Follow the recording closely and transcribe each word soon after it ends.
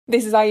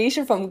This is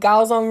Aisha from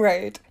Gals on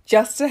Road.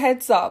 Just a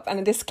heads up and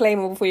a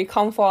disclaimer before you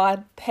come for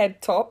our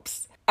head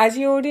tops. As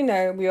you already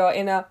know, we are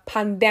in a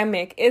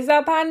pandemic. It's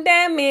a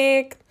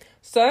pandemic!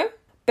 So,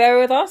 bear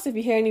with us if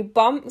you hear any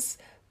bumps,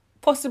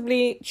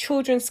 possibly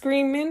children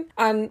screaming,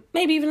 and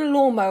maybe even a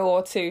lawnmower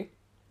or two.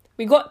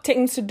 We got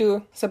things to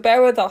do, so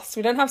bear with us.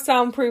 We don't have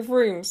soundproof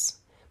rooms,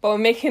 but we're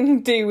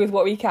making do with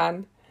what we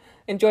can.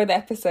 Enjoy the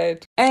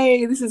episode.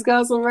 Hey, this is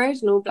Girls on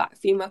Road, an all-black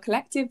female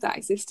collective that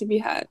exists to be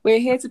heard. We're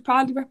here to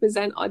proudly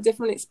represent our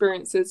different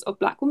experiences of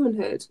black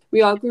womanhood.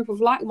 We are a group of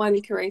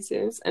like-minded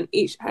creatives, and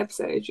each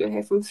episode you'll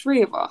hear from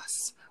 3 of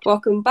us.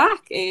 Welcome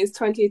back. It is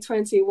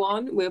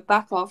 2021. We're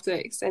back after an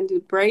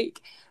extended break,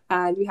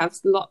 and we have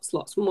lots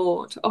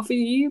more to offer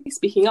you.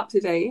 Speaking up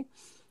today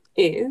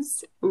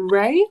is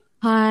Ray.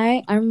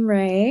 Hi, I'm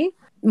Ray.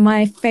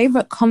 My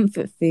favourite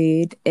comfort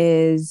food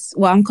is,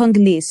 I'm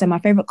Congolese, so my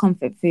favourite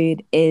comfort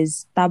food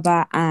is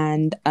taba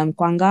and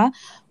kwanga,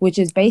 which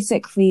is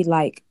basically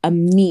like a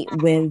meat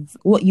with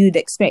what you'd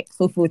expect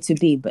fufu to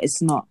be, but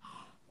it's not.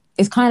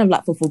 It's kind of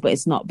like fufu, but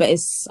it's not. But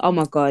it's, oh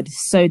my God,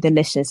 so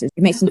delicious. It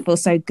makes me feel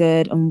so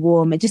good and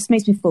warm. It just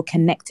makes me feel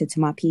connected to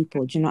my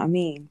people. Do you know what I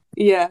mean?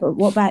 Yeah. But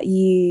what about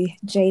you,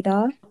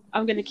 Jada?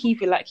 I'm going to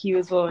keep it like you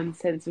as well in the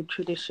sense of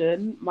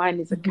tradition. Mine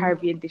is a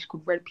Caribbean dish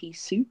called red pea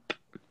soup.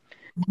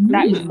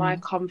 That is my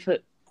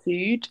comfort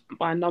food,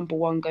 my number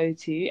one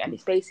go-to, and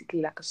it's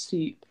basically like a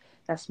soup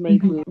that's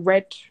made with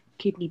red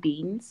kidney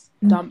beans,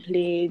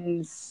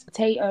 dumplings,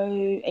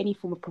 potato, any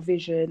form of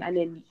provision, and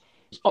then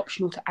it's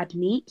optional to add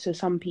meat. So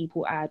some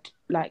people add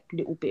like a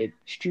little bit of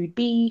stewed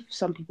beef,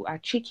 some people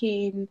add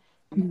chicken,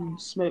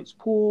 smoked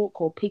pork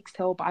or pig's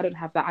tail, but I don't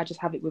have that. I just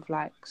have it with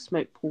like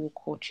smoked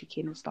pork or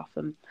chicken and stuff,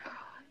 and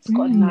it's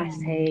got a nice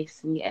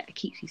taste, and yeah, it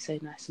keeps you so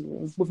nice and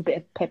warm with a bit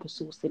of pepper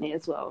sauce in it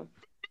as well.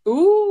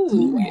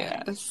 Ooh,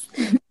 yes.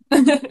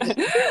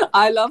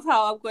 I love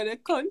how I'm going to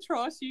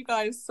contrast you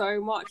guys so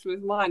much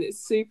with mine.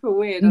 It's super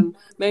weird, and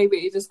maybe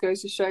it just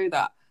goes to show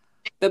that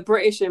the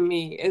British in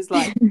me is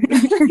like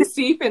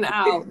seeping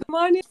out.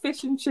 Mine is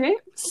fish and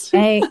chips.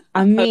 Hey,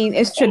 I mean,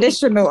 it's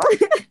traditional.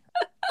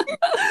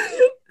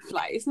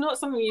 Like, it's not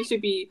something you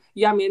should be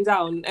yamming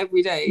down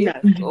every day,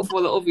 or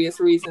for the obvious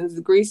reasons, it's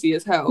greasy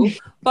as hell.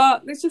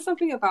 But there's just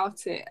something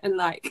about it, and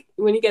like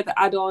when you get the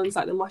add-ons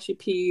like the mushy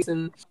peas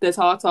and the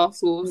tartar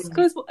sauce, it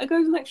goes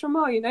an extra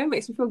mile. You know,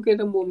 makes me feel good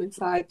and warm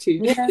inside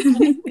too.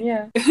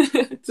 Yeah.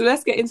 So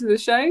let's get into the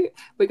show.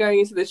 We're going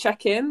into the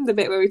check-in, the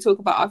bit where we talk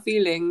about our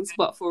feelings,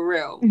 but for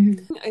real.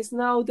 It's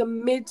now the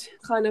mid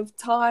kind of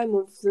time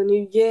of the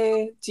new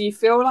year. Do you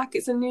feel like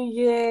it's a new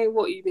year?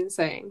 What have you been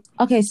saying?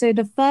 Okay, so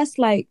the first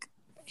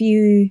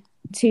few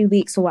 2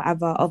 weeks or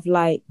whatever of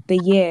like the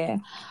year,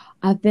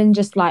 I've been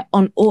just like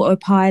on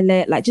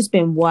autopilot, like just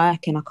been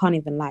working. I can't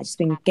even lie, just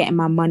been getting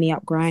my money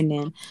up,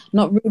 grinding,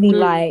 not really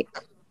like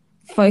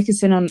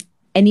focusing on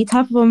any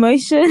type of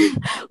emotion,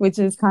 which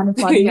is kind of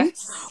funny.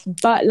 Yes.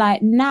 But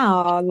like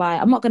now,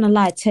 like I'm not gonna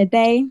lie,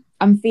 today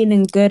I'm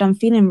feeling good, I'm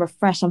feeling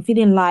refreshed, I'm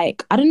feeling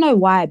like, I don't know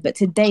why, but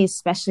today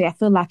especially, I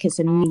feel like it's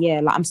a new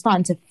year. Like I'm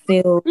starting to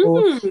feel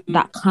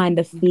that kind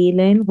of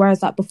feeling,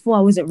 whereas like before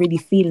I wasn't really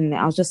feeling it.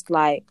 I was just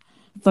like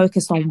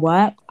focused on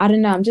work. I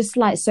don't know, I'm just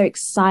like so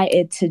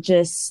excited to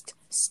just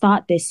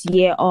start this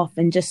year off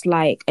and just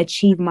like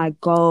achieve my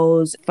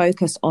goals,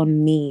 focus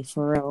on me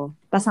for real.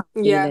 That's how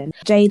I'm feeling.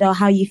 Jada,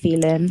 how you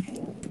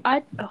feeling?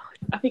 I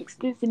think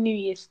since the new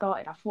year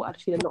started, I thought I'd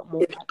feel a lot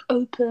more like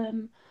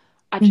open.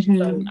 I just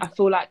don't. I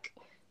feel like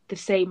the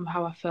same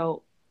how I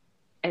felt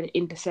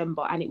in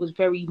December, and it was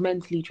very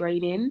mentally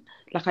draining.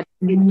 Like I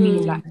didn't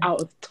feel like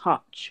out of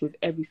touch with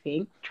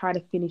everything. Trying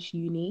to finish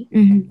uni,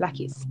 like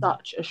it's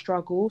such a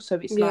struggle. So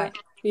it's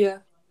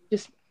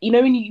just, you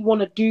know, when you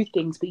want to do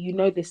things, but you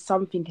know there's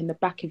something in the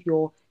back of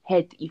your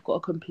head that you've got to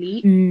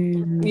complete.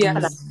 And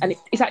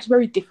it's actually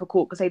very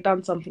difficult because they've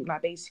done something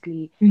like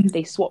basically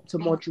they swapped a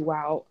module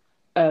out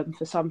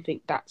for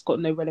something that's got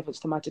no relevance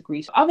to my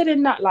degree. So other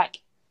than that, like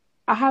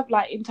I have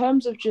like in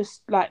terms of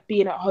just like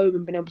being at home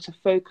and being able to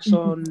focus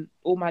on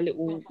all my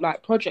little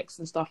like projects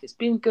and stuff, it's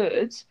been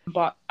good,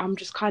 but I'm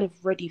just kind of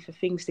ready for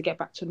things to get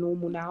back to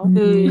normal now.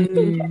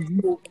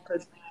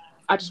 Because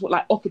I just want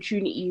like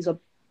opportunities are,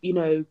 you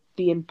know,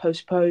 being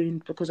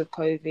postponed because of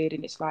COVID,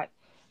 and it's like,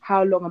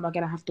 how long am I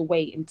going to have to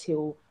wait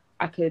until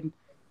I can,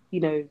 you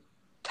know,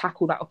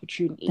 tackle that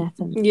opportunity?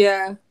 Definitely.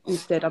 Yeah.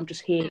 Instead, I'm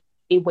just here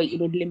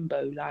waiting in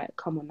limbo. Like,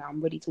 come on now,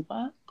 I'm ready to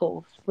work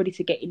or ready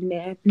to get in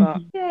there.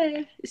 But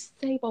yeah, it's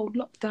the same old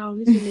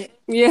lockdown, isn't it?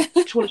 Yeah.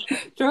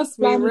 Trust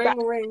me,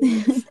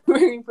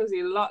 ring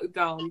pussy,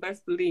 lockdown,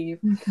 best believe.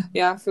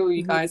 Yeah, I feel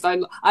you guys.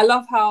 I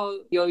love how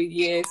your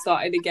year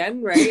started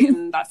again, right?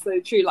 And that's so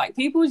true. Like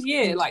people's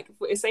year, like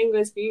the same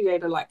goes for you,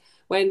 Jada. Like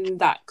when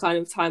that kind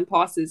of time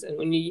passes and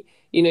when you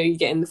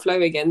get in the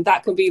flow again,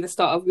 that can be the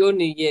start of your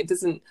new year.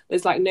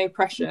 There's like no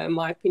pressure, in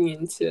my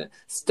opinion, to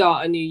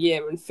start a new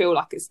year and feel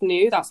like it's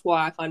new. That's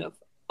why I kind of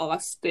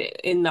asked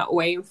it in that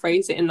way and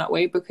phrased it in that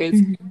way, because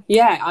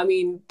I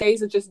mean,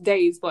 days are just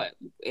days, but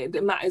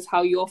it matters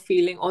how you're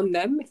feeling on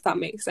them, if that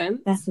makes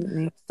sense.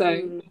 Definitely.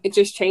 So it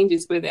just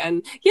changes with it.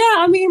 And yeah,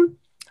 I mean,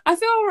 I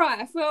feel alright.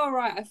 I feel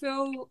alright. I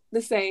feel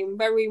the same.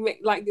 Very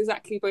like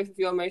exactly both of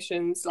your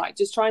emotions. Like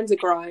just trying to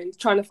grind,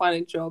 trying to find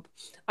a job,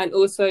 and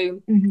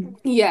also,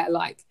 yeah,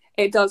 like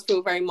it does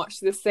feel very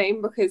much the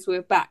same because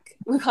we're back.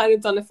 We've kind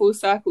of done a full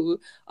circle,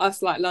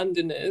 us like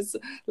Londoners,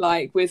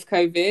 like with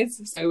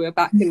COVID. So we're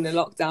back in the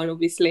lockdown,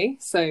 obviously.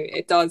 So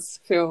it does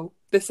feel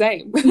the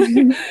same.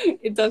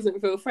 It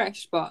doesn't feel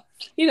fresh, but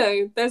you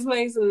know, there's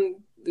ways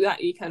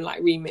that you can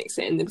like remix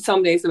it, and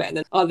some days are better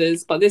than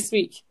others. But this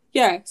week,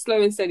 yeah,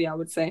 slow and steady, I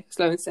would say.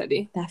 Slow and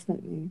steady.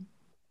 Definitely.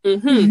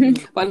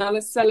 But now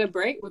let's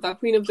celebrate with our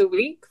Queen of the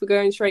Week. We're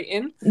going straight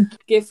in.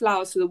 Give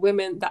flowers to the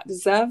women that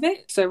deserve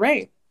it. So,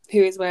 Ray,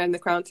 who is wearing the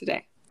crown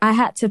today? I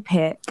had to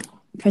pick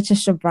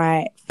Patricia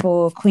Bright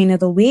for Queen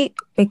of the Week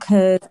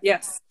because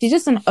she's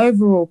just an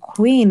overall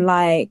queen.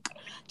 Like,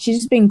 she's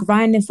just been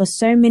grinding for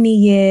so many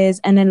years.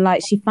 And then,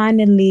 like, she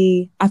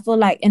finally, I feel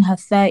like in her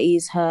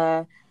 30s,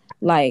 her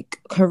like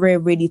career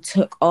really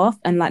took off,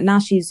 and like now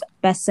she's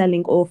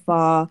best-selling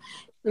author.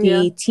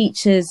 She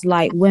teaches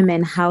like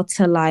women how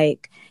to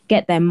like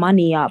get their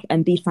money up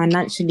and be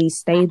financially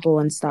stable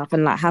and stuff,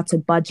 and like how to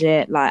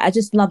budget. Like I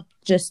just love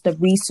just the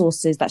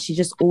resources that she's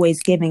just always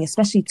giving,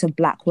 especially to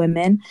Black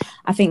women.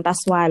 I think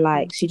that's why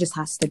like she just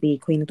has to be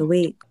Queen of the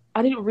Week.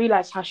 I didn't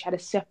realize how she had a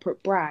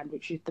separate brand,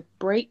 which is the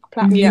Break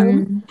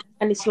platform.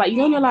 And it's like, you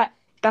know, you're like,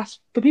 that's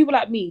for people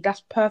like me,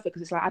 that's perfect,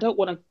 because it's like I don't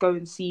want to go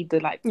and see the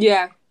like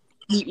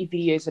beauty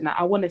videos and that.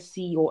 I want to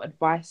see your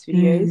advice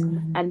videos.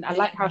 And I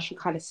like how she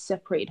kind of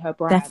separated her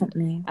brand.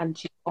 Definitely. And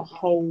she's a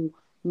whole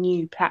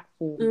new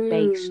platform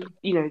based,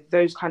 you know,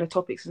 those kind of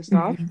topics and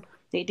stuff.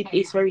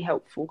 It's very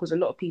helpful because a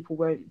lot of people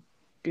won't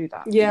do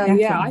that.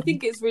 Yeah, I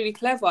think it's really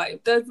clever.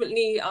 It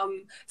definitely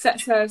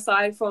sets her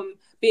aside from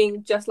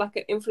being just like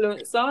an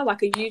influencer,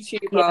 like a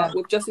YouTuber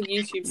with just a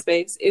YouTube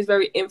space. Is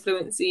very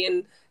influency,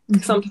 and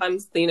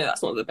sometimes, you know,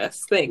 that's not the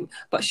best thing,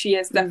 but she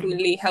is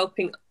definitely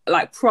helping,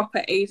 like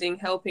proper aiding,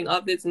 helping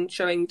others and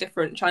showing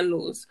different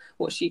channels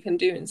what she can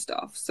do and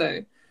stuff.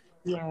 So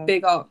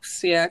big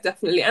ups,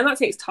 definitely. And that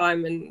takes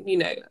time and, you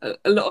know,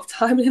 a lot of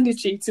time and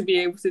energy to be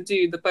able to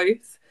do the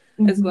both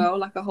as well,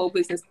 like a whole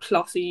business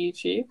plus a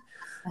YouTube.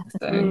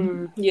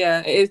 So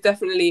it is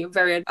definitely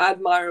very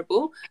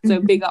admirable. So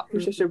big up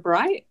Patricia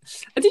Bright.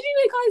 Did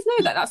you guys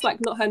know that that's like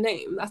not her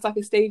name, that's like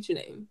a stage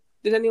name?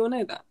 Did anyone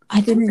know that? I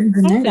didn't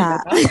even know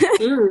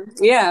that.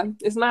 Yeah,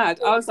 it's mad.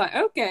 I was like,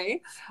 okay.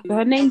 So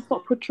her name's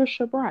not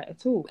Patricia Bright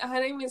at all.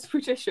 Her name is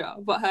Patricia,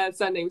 but her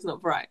surname's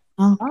not Bright.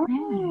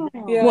 Oh.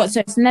 Yeah. What,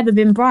 so it's never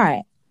been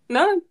Bright?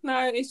 No,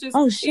 it's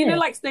just, you know,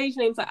 like stage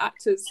names, like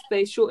actors,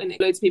 they shorten it.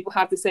 Loads of people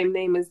have the same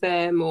name as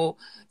them, or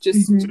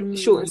just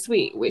short and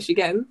sweet, which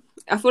again,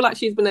 I feel like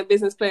she's been a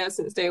business player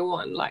since day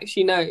one. Like,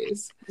 she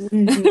knows. I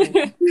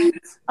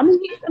mean,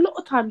 a lot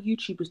of time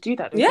YouTubers do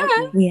that.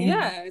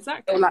 Yeah,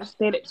 exactly. Or like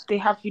they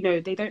have, you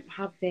know, they don't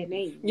have their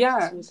name.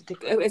 Yeah,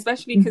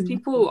 especially because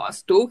people are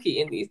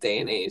stalky in these day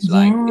and age.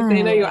 Like, if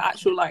they know your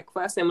actual like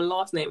first name and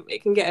last name,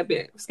 it can get a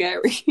bit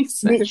scary.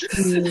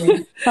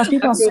 Literally. Plus,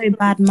 people are so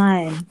bad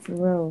mind, for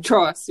real.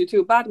 Trust, you're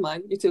too bad,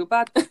 man. You're too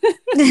bad.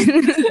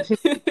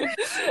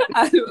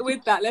 And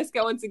with that, let's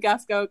get on to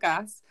Gas Girl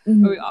Gas,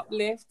 where we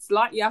uplift,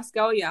 like Yas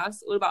Girl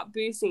Yas, all about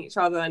boosting each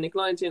other and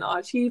acknowledging our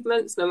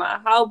achievements, no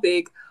matter how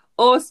big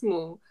or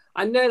small.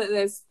 I know that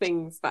there's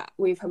things that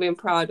we've been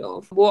proud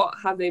of. What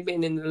have they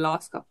been in the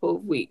last couple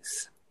of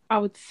weeks? I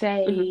would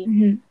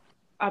say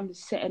I'm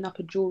setting up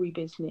a jewelry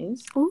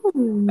business.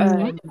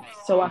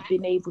 So I've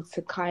been able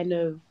to kind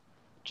of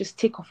just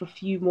tick off a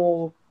few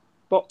more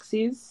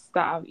boxes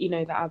that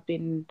I've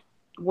been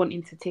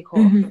wanting to tick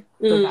off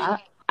for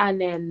that. And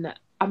then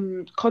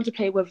I'm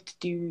contemplating whether to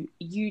do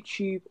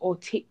YouTube or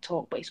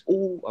TikTok, but it's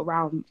all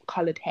around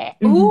coloured hair,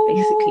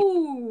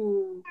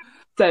 basically.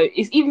 So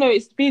it's, even though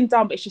it's being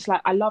done, but it's just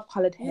like, I love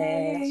coloured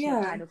hair. That's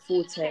my kind of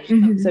forte.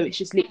 So it's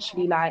just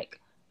literally like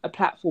a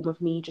platform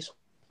of me just,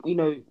 you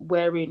know,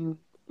 wearing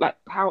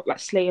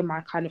slaying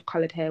my kind of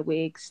coloured hair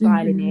wig,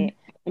 styling it,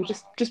 and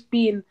just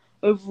being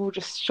overall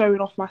just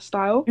showing off my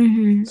style.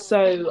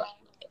 So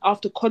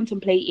after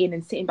contemplating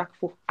and sitting back and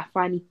forth, I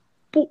finally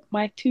bought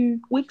my 2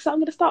 wigs that I'm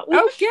going to start with.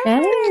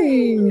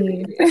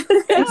 Okay.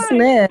 That's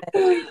lit.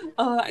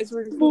 Oh, that is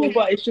really cool.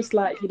 But it's just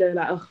like, you know,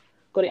 like,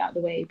 got it out of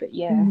the way. But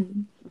yeah,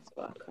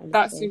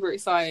 that's super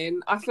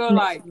exciting. I feel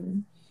like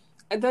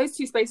those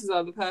 2 spaces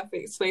are the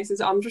perfect spaces.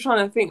 I'm just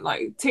trying to think,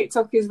 like,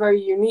 TikTok is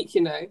very unique,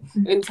 you know,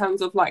 in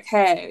terms of like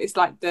hair. It's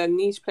like the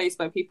niche place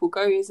where people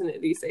go, isn't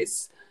it, these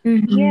days?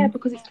 Yeah,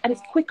 because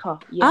it's quicker.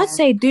 I'd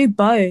say do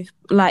both.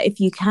 Like,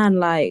 if you can,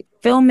 like,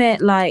 film it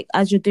like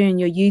as you're doing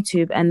your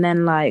YouTube, and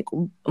then like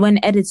when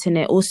editing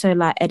it, also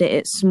like edit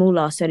it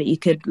smaller so that you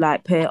could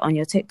like put it on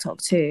your TikTok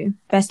too.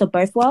 Best of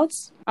both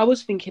worlds. I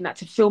was thinking that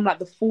to film like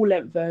the full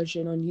length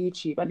version on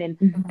YouTube, and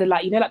then the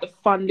like, you know, like the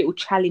fun little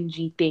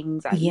challengey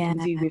things that you can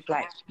do with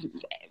like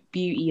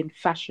beauty and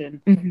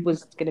fashion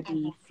was going to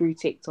be through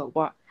TikTok.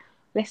 But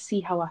let's see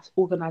how I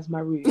organise my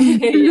room.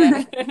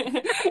 Yeah.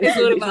 It's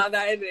all about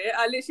that, isn't it?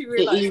 I literally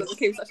realised I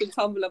became such a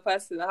Tumblr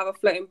person. I have a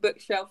floating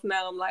bookshelf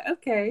now. I'm like,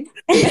 okay.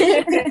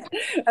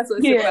 That's what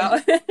it's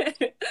about.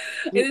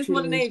 In this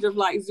modern age of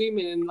like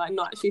zooming and like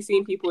not actually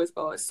seeing people as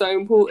well, it's so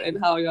important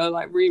how your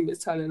like room is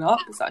turning up.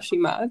 It's actually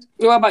mad.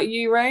 What about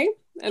you, Ray?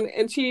 An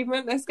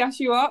achievement? Let's gas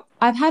you up.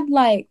 I've had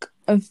like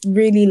a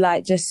really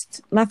like,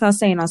 just like I was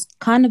saying, I was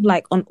kind of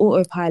like on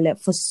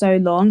autopilot for so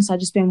long. So I've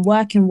just been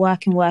working,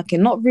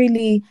 not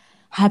really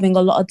having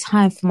a lot of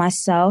time for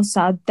myself.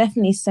 So I'd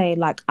definitely say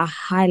like a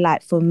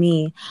highlight for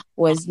me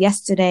was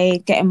yesterday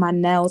getting my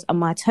nails and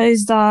my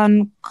toes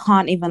done.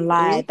 Can't even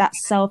lie, that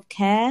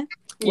self-care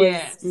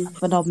was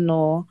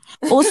phenomenal.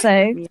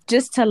 Also,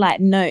 just to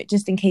like note,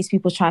 just in case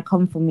people try to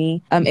come for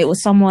me, it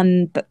was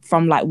someone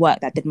from like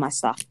work that did my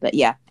stuff. But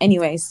yeah,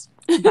 anyways,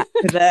 back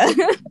to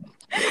the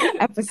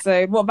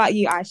episode. What about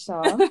you,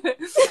 Aisha?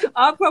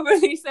 I'll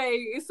probably say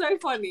it's so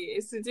funny.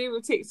 It's to do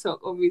with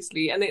TikTok,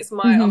 obviously, and it's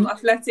my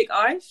athletic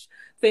Aish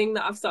thing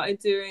that I've started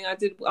doing.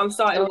 I'm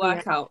starting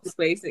workouts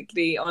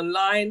basically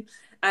online,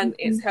 and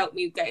it's helped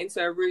me get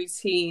into a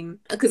routine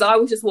because I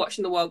was just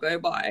watching the world go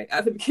by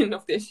at the beginning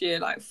of this year,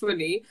 like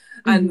fully,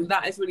 and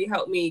that has really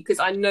helped me because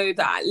I know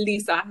that at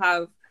least I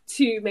have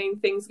two main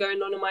things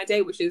going on in my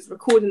day, which is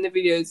recording the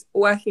videos,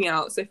 working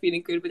out, so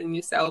feeling good within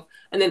yourself,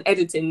 and then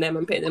editing them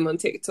and putting them on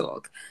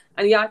TikTok.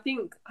 And yeah, I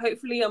think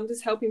hopefully I'm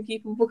just helping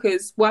people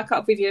because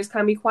workout videos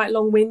can be quite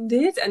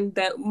long-winded and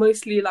they're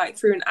mostly like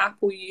through an app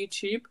or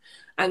YouTube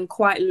and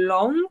quite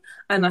long.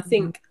 And I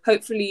think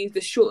hopefully the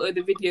shorter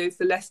the videos,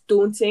 the less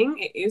daunting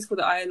it is for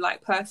the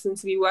person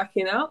to be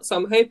working out. So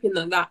I'm hoping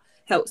that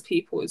helps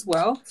people as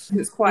well.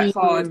 It's quite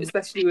hard,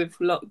 especially with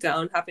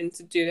lockdown, having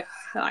to do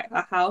like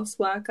a house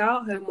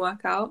workout, home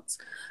workouts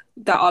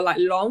that are like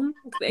long.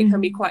 It can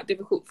be quite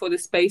difficult for the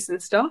space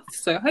and stuff.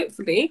 So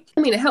hopefully,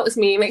 I mean, it helps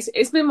me.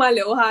 It's been my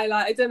little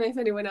highlight. I don't know if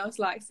anyone else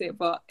likes it,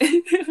 but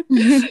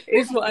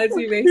it's what I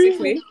do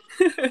basically.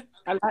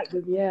 I like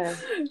them, yeah.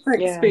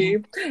 Thanks,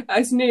 Steve.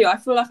 It's new. I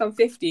feel like I'm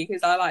 50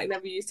 because I like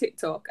never use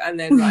TikTok, and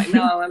then like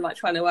now I'm like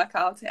trying to work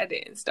out how to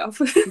edit and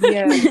stuff.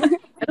 Yeah, and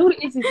all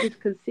it is with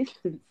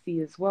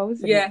consistency as well,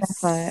 isn't it?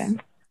 Yes.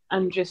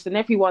 And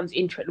everyone's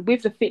interested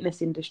with the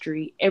fitness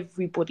industry.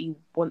 Everybody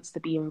wants to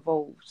be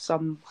involved.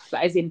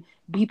 As in,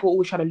 people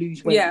always trying to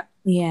lose weight,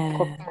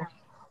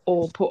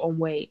 or put on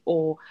weight,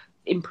 or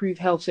improve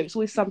health. So it's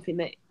always something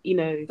that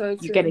you're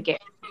gonna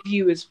get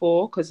viewers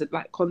for because of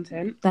like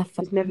content.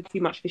 There's never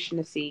too much fish in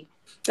the sea.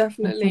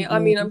 Definitely. I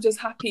mean, I'm just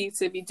happy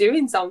to be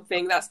doing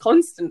something that's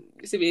constant,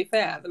 to be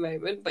fair, at the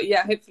moment. But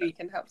yeah, hopefully it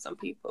can help some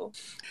people.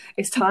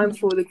 It's time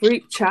for the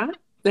group chat.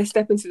 Let's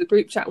step into the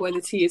group chat where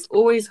the tea is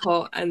always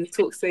hot and the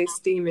talk stays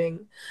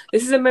steaming.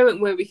 This is a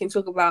moment where we can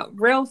talk about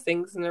real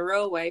things in a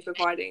real way,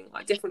 providing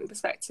like different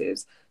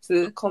perspectives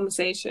to the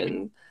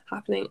conversation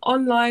happening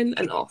online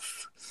and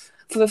off.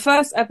 For the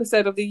first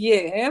episode of the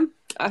year,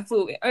 I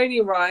thought it only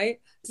right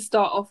to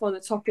start off on the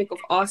topic of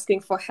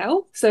asking for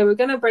help. So we're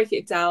going to break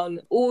it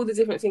down, all the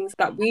different things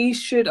that we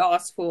should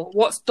ask for,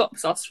 what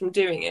stops us from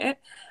doing it,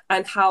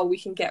 and how we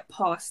can get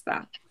past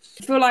that.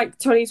 I feel like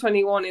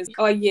 2021 is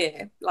our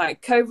year,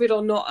 like COVID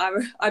or not.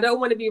 I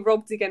don't want to be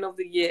robbed again of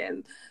the year,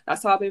 and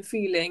that's how I've been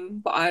feeling,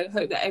 but I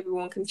hope that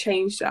everyone can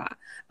change that.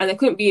 And there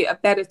couldn't be a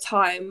better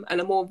time and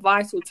a more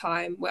vital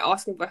time where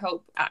asking for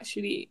help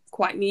actually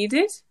quite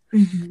needed.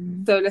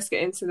 So let's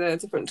get into the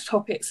different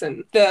topics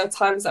and the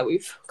times that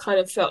we've kind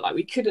of felt like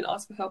we couldn't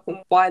ask for help and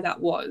why that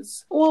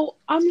was. Well,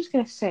 I'm just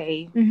going to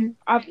say,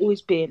 I've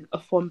always been a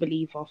fond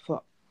believer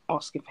for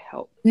asking for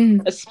help,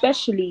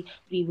 especially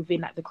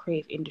within like the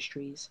creative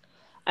industries.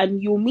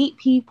 And you'll meet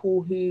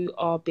people who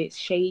are a bit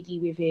shady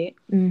with it,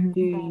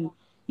 who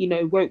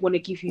won't want to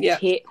give you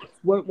tips,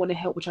 won't want to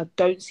help, which I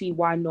don't see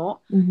why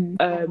not.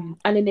 And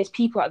then there's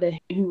people out there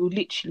who will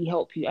literally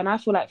help you. And I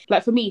feel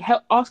like for me,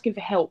 asking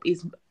for help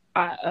is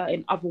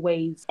in other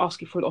ways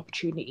asking for an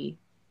opportunity,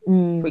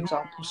 for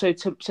example.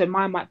 So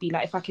mine might be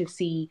like, if I can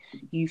see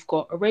you've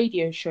got a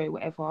radio show,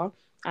 whatever,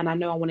 and I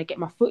know I want to get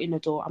my foot in the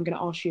door, I'm going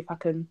to ask you if I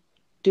can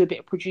do a bit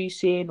of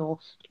producing or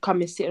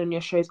come and sit on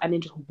your shows and then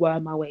just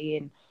worm my way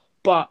in.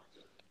 But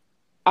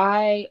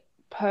I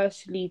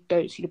personally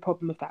don't see the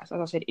problem with that. As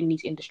I said, in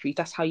these industries,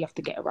 that's how you have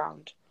to get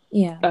around.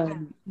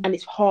 And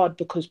it's hard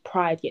because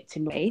pride gets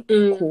in the way,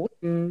 of course.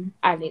 And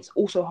it's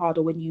also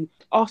harder when you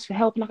ask for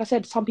help. And like I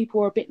said, some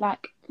people are a bit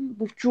like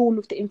withdrawn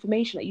with the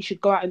information that you should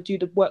go out and do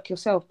the work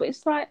yourself. But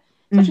it's like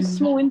such a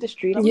small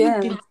industry. Like,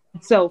 do it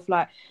yourself.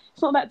 Like,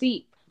 it's not that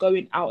deep.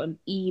 Going out and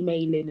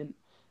emailing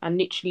and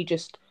literally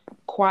just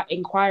quite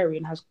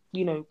inquiring has,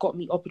 got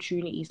me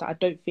opportunities that I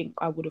don't think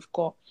I would have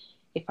got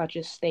if I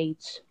just stayed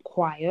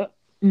quiet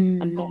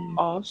and not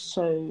asked.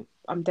 So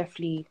I'm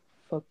definitely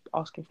for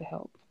asking for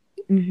help.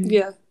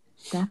 Yeah,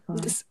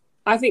 definitely.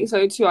 I think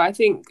so too. I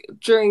think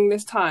during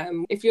this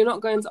time, if you're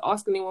not going to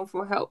ask anyone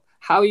for help,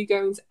 how are you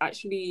going to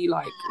actually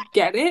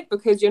get it?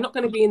 Because you're not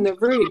going to be in the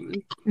room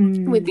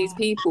with these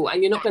people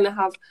and you're not going to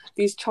have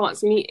these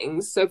chance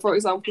meetings. So for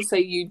example, say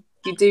you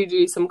you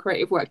do some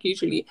creative work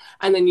usually,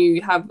 and then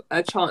you have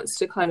a chance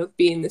to kind of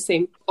be in the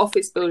same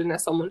office building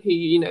as someone who,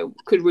 you know,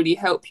 could really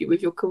help you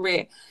with your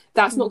career.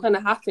 That's not going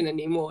to happen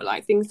anymore.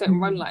 Like, things don't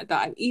run like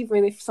that. And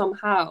even if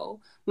somehow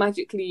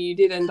magically you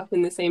did end up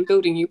in the same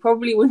building, you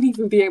probably wouldn't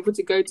even be able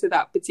to go to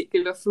that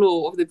particular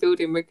floor of the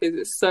building because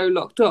it's so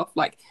locked off.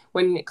 Like,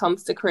 when it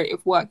comes to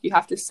creative work, you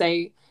have to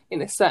stay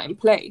in a certain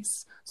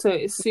place. So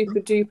it's super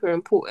duper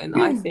important,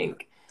 I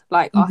think,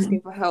 like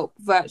asking for help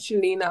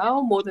virtually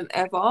now more than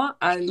ever.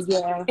 And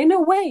in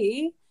a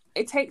way,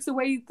 it takes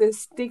away the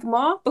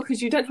stigma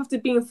because you don't have to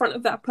be in front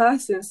of that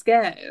person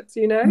scared,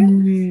 you know?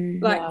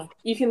 Like,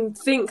 you can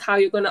think how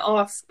you're going to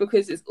ask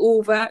because it's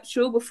all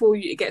virtual before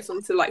it gets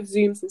onto like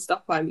Zooms and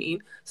stuff, I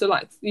mean. So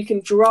like, you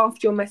can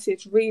draft your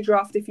message,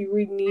 redraft if you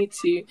really need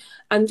to,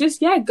 and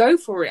just, go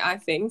for it. I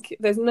think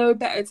there's no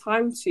better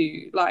time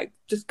to like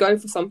just go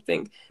for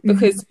something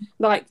because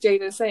like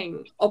Jada's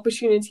saying,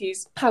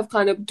 opportunities have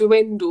kind of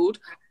dwindled,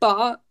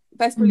 but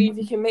best believe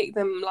you can make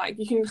them, like,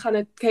 you can kind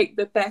of take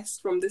the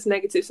best from this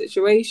negative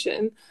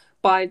situation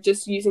by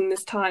just using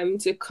this time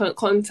to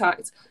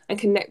contact and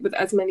connect with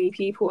as many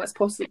people as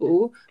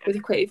possible with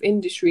the creative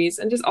industries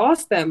and just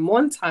ask them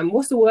one time,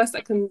 what's the worst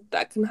that can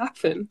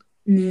happen?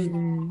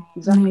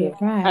 Exactly.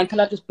 Right. And can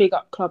I just big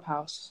up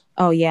Clubhouse?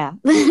 Oh yeah.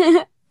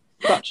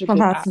 Such a good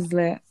app. Is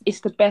lit.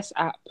 It's the best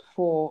app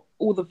for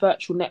all the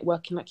virtual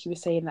networking, like you were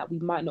saying, that we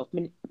might not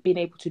have been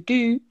able to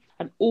do.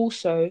 And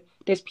also,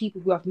 there's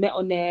people who I've met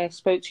on there,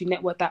 spoke to,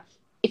 network, that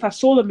if I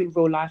saw them in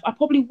real life, I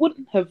probably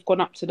wouldn't have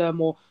gone up to them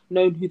or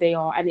known who they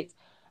are. And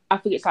I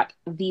think it's like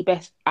the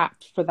best app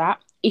for that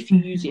if you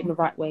use it in the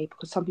right way,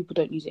 because some people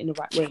don't use it in the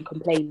right way and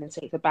complain and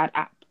say it's a bad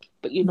app.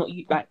 But you've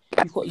got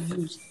to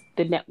use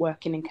the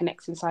networking and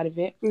connecting side of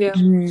it. Yeah,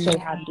 so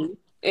handy.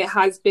 It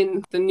has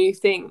been the new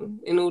thing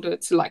in order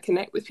to like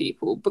connect with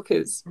people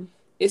because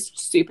it's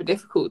super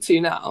difficult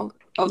to now.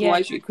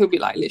 Otherwise, you could be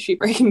like literally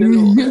breaking the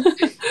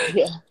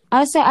law. I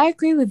would say I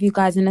agree with you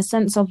guys in a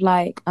sense of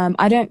like,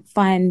 I don't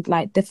find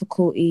like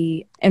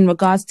difficulty in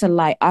regards to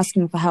like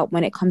asking for help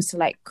when it comes to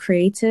like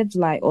creative,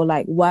 like, or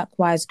like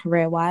work-wise,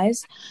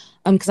 career-wise.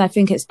 Because I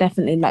think it's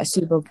definitely like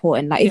super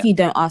important. Like if you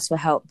don't ask for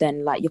help,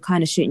 then like you're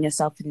kind of shooting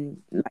yourself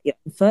in like, your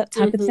foot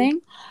type of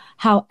thing.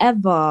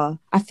 However,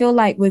 I feel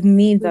like with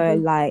me though,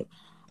 like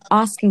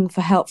asking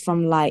for help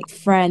from like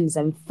friends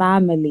and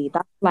family,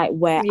 that's like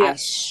where I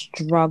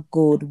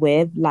struggled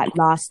with, like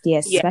last year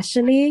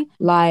especially.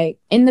 Like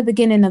in the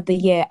beginning of the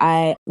year,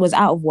 I was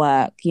out of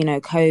work, you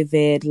know,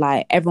 COVID,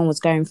 like everyone was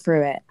going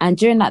through it. And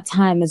during that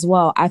time as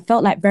well, I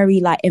felt like very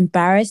like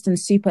embarrassed and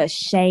super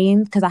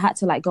ashamed because I had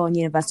to like go on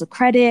Universal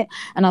Credit,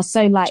 and I was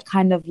so like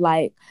kind of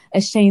like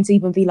ashamed to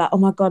even be like, oh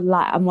my God,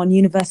 like I'm on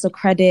Universal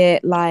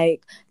Credit,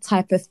 like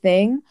type of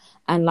thing.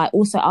 And like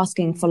also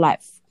asking for like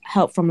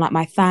help from like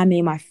my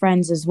family, my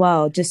friends as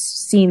well,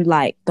 just seemed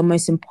like the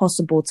most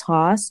impossible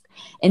task.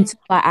 Until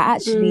like I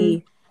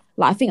actually,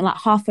 like I think like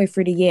halfway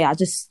through the year, I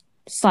just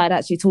started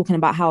actually talking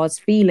about how I was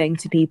feeling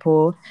to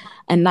people,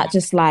 and that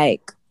just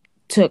like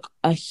took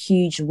a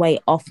huge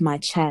weight off my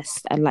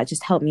chest and like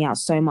just helped me out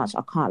so much,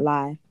 I can't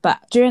lie. But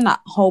during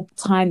that whole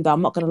time though,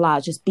 I'm not gonna lie, I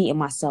was just beating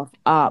myself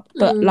up.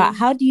 But like,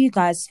 how do you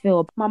guys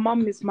feel? My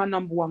mum is my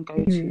number one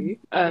go-to.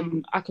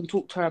 I can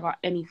talk to her about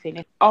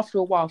anything. After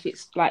a while, if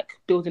it's like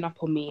building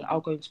up on me,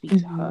 I'll go and speak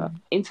to her.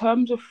 In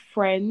terms of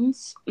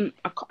friends,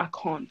 I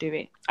can't do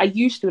it. I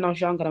used to when I was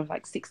younger, I was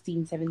like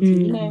 16,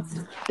 17, you know.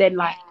 Then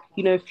like,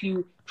 you know, a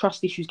few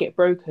trust issues get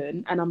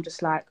broken and I'm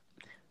just like,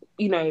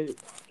 you know,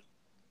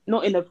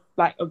 not in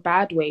a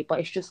bad way, but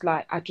it's just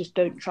like I just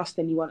don't trust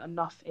anyone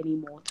enough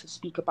anymore to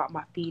speak about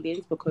my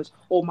feelings because,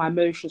 or my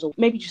emotions, or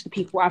maybe just the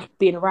people I've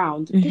been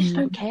around, they just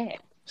don't care.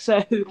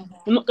 So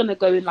I'm not gonna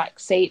go and like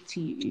say it to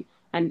you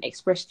and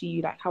express to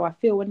you like how I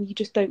feel when you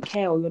just don't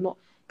care, or you're not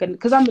gonna.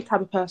 Because I'm the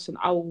type of person,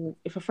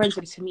 if a friend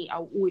says to me,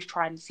 I'll always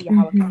try and see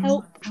how I can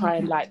help, try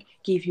and like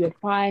give you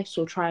advice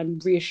or try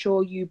and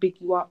reassure you, big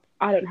you up.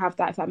 I don't have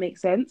that, if that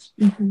makes sense.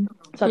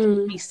 So I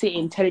can be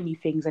sitting telling you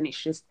things and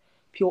it's just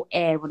pure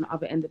air on the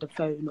other end of the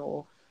phone,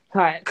 or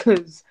like,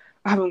 because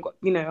I haven't got,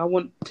 you know, I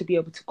want to be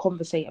able to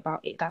conversate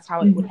about it. That's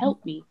how it would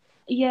help me.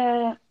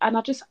 And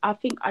I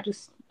think I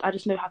just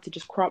know how to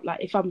just crop. Like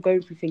if I'm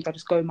going through things, I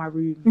just go in my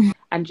room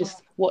and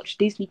just watch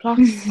Disney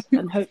Plus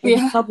and hope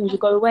the troubles will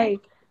go away,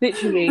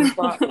 literally.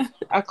 But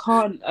I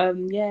can't. I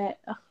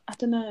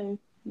don't know.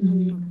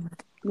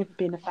 Never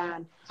been a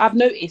fan. I've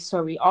noticed,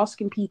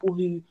 asking people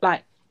who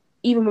like,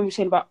 even when we were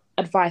saying about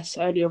advice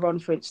earlier on,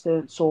 for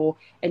instance, or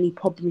any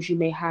problems you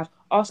may have,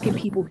 asking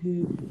people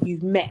who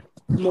you've met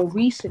more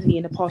recently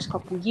in the past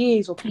couple of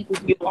years, or people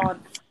who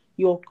aren't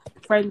your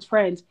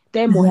friends,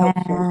 they're more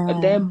helpful,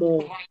 and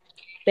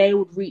they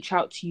would reach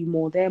out to you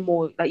more. They're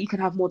more like, you can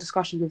have more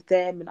discussions with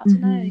them, and I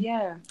don't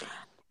know,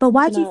 But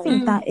why do you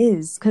think that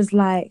is? Because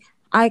like,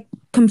 I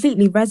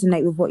completely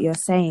resonate with what you're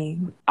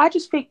saying. I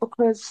just think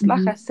because,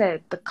 like I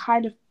said, the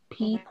kind of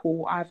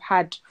people I've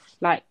had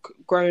like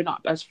growing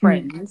up as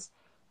friends,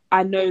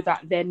 I know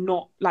that they're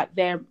not like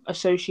their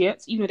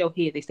associates, even though they'll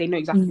hear this, they know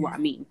exactly what I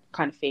mean,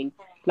 kind of thing.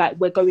 Like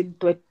we're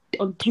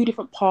on two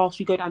different paths.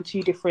 We go down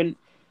two different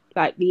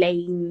like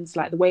lanes.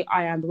 Like the way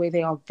I am, the way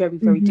they are, very,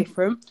 very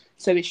different.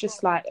 So it's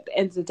just like at the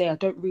end of the day, I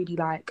don't really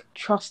like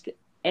trust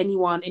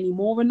anyone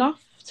anymore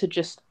enough to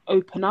just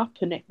open up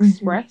and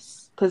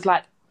express, because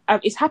like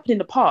it's happened in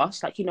the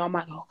past. Like, you know, I'm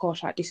like, oh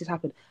gosh, like this has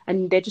happened,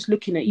 and they're just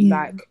looking at you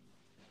like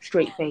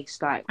straight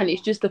faced, like, and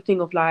it's just a thing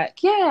of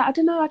like, yeah, I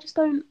don't know, I just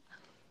don't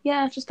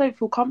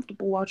feel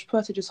comfortable. I just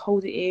prefer to just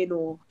hold it in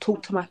or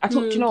talk to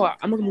do you know what?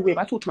 I'm not gonna be weird,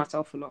 but I talk to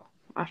myself a lot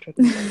after I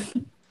do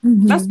that.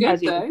 That's good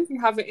though.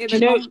 You have it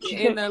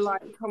in a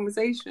like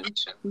conversation.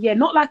 Yeah,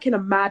 not like in a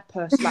mad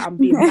person, like I'm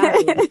being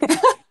mad.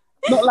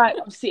 Not like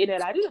I'm sitting there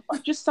like this,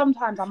 but just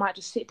sometimes I might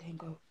just sit there and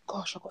go,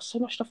 gosh, I've got so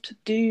much stuff to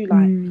do.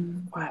 Like,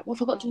 right, what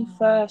have I got to do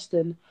first?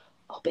 And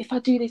but if I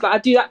do this, like I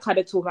do that kind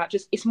of talk. Like,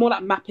 just it's more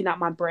like mapping out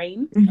my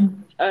brain.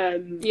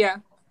 Yeah,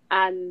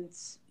 and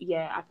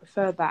yeah, I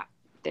prefer that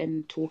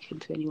than talking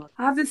to anyone.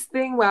 I have this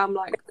thing where I'm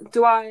like,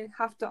 do I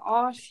have to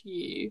ask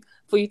you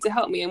for you to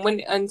help me?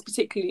 And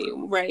particularly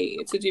Ray,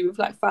 to do with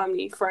like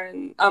family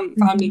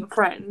and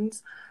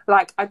friends.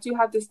 Like, I do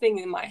have this thing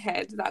in my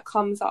head that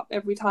comes up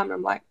every time.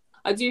 I'm like,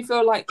 I do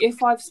feel like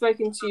if I've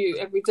spoken to you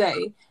every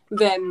day,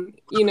 then,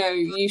 you know,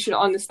 you should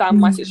understand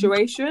my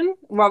situation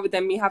rather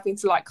than me having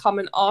to like come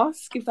and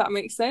ask, if that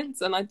makes sense.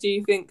 And I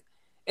do think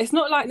it's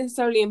not like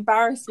necessarily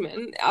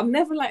embarrassment. I'm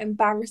never like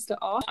embarrassed to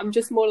ask. I'm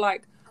just more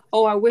like,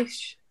 oh, I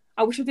wish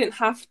I didn't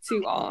have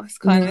to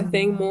ask kind of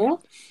thing more.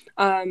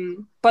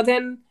 But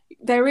then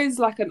there is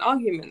like an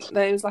argument.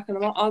 There's like an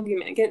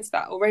argument against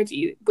that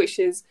already, which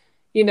is,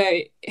 you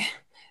know,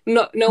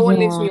 no one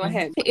lives in your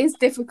head. It is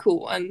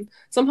difficult, and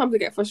sometimes I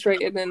get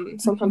frustrated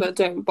and sometimes I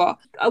don't. But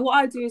what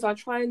I do is I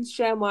try and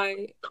share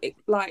my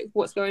like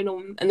what's going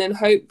on, and then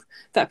hope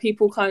that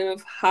people kind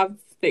of have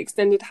the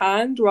extended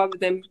hand rather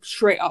than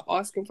straight up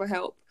asking for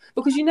help,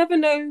 because you never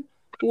know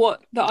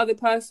what the other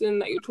person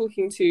that you're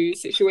talking to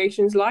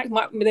situation's like.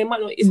 They might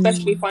not,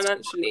 especially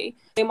financially,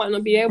 they might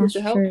not be able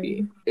to help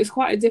you. It's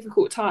quite a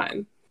difficult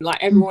time. Like,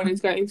 everyone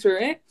is going through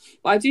it,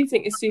 but I do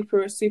think it's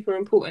super, super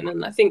important.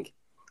 And I think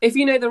if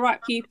you know the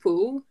right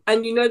people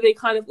and you know they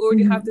kind of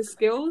already have the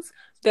skills,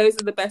 those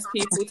are the best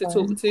people to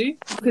talk to,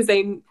 because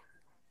and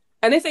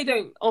if they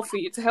don't offer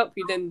you to help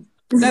you, then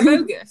they're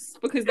bogus,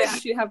 because they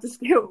actually have the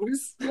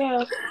skills.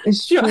 Yeah,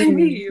 it's true. Do you know what I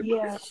mean?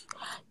 Yeah.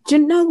 Do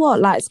you know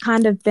what? Like, it's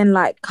kind of been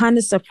like kind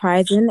of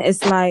surprising.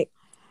 It's like,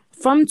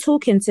 from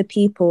talking to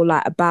people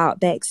like about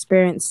their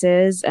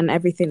experiences and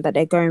everything that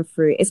they're going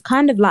through, it's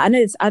kind of like,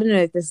 I don't know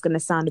if this is going to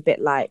sound a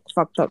bit like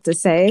fucked up to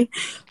say,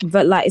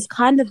 but like it's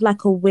kind of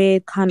like a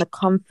weird kind of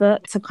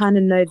comfort to kind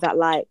of know that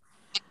like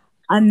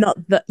I'm not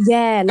the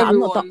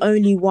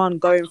only one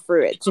going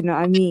through it. Do you know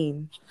what I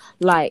mean?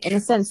 Like, in a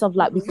sense of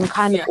like we can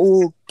kind of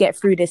all get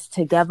through this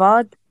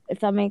together, if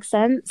that makes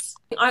sense.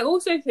 I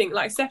also think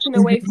like stepping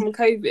away from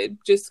COVID,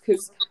 just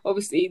because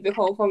obviously the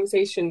whole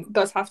conversation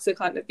does have to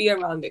kind of be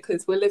around it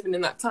because we're living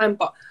in that time.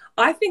 But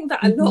I think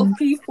that a lot of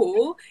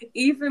people,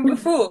 even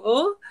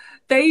before,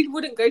 they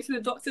wouldn't go to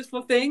the doctors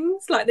for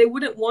things. Like, they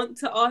wouldn't want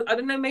to ask. I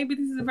don't know, maybe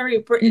this is a very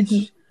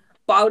British,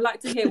 but I would like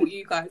to hear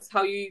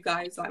how you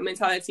guys like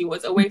mentality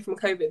was away from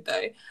COVID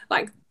though.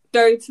 Like,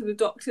 go to the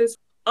doctors.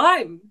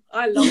 I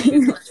love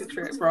this doctor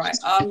trip, right?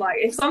 I'm like,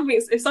 if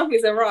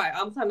something's alright,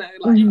 I'm kind of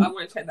like, I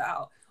want to check that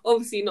out.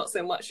 Obviously not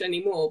so much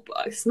anymore,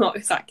 but it's not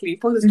exactly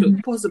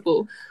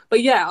possible.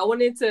 But yeah, I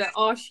wanted to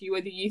ask you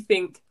whether you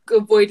think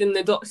avoiding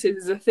the doctors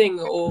is a thing,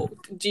 or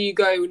do you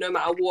go no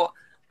matter what,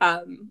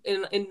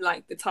 in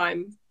like the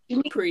time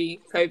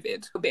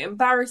pre-COVID? A bit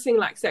embarrassing,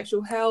 like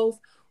sexual health,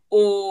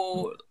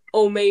 or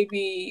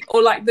maybe,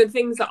 or like the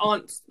things that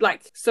aren't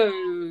like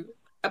so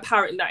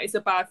apparent that it's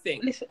a bad thing.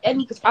 Listen,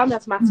 because I'm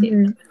asthmatic,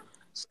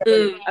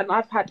 so, and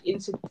I've had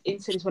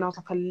incidents when I was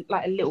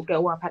like a little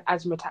girl where I've had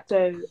asthma attacks.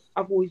 So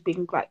I've always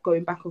been like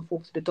going back and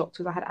forth to the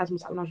doctors. I had asthma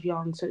attack when I was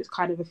young, so it's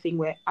kind of a thing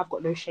where I've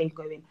got no shame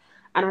going.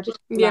 And I just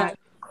like,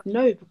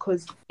 no,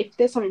 because if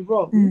there's something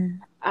wrong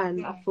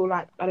and I feel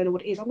like I don't know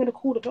what it is, I'm going to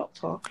call the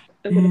doctor.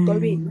 I'm going to go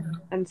in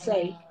and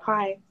say,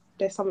 hi,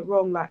 there's something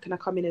wrong, like, can I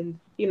come in? And,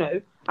 you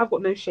know, I've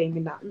got no shame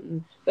in that.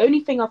 The only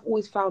thing I've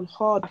always found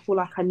hard, I feel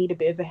like I need a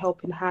bit of a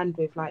helping hand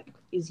with, like,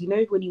 is, you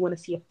know, when you want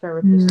to see a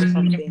therapist or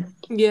something.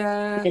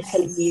 Yeah. They're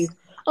telling you,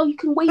 oh, you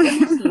can wait on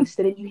this list.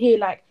 And then you hear,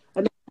 like,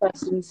 another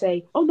person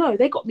say, oh, no,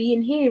 they got me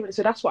in here. And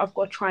so that's what I've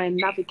got to try and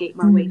navigate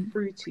my way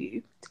through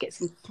to get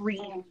some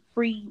free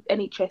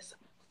NHS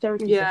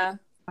therapy. Yeah.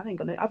 I've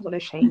got no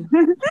shame.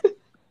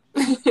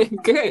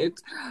 Good.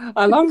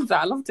 I love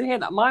that. I love to hear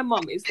that. My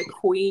mum is the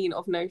queen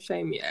of no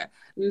shame. Yeah,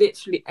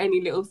 literally any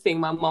little thing,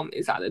 my mum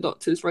is at the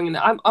doctor's ringing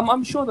it.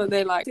 I'm sure that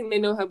they like, I think they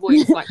know her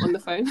voice like on the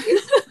phone.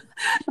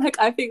 Like,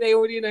 I think they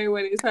already know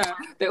when it's her.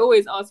 They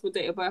always ask for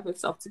date of birth and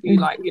stuff to be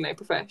like, you know,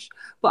 profesh.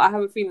 But I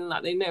have a feeling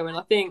like they know, and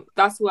I think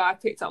that's where I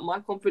picked up my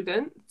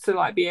confidence to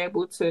like be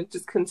able to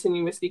just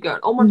continuously go,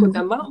 oh my god,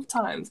 the amount of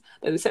times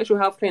that the sexual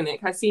health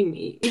clinic has seen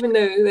me, even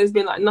though there's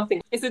been like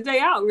nothing. It's a day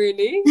out,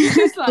 really. It's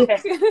just like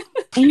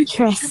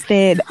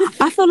interesting.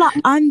 I feel like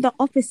I'm the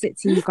opposite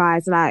to you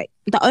guys. Like,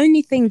 the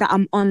only thing that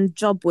I'm on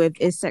job with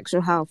is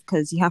sexual health,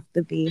 because you have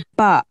to be.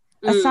 But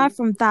aside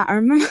from that, I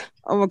remember,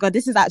 oh my God,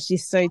 this is actually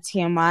so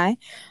TMI.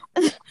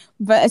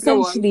 But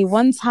essentially,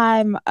 one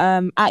time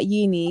at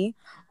uni,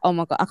 oh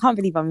my God, I can't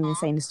believe I'm even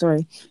saying the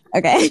story.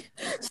 Okay.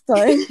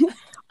 So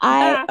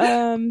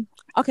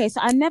okay,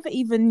 so I never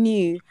even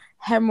knew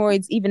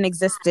hemorrhoids even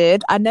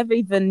existed. I never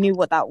even knew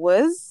what that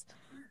was.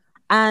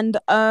 And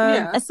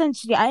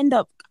essentially I end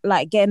up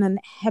like getting a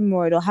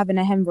hemorrhoid or having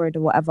a hemorrhoid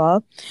or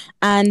whatever.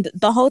 And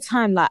the whole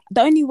time, like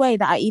the only way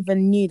that I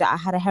even knew that I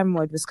had a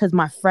hemorrhoid was because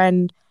my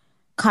friend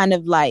kind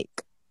of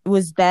like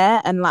was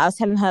there, and like I was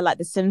telling her like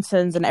the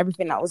symptoms and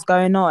everything that was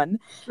going on,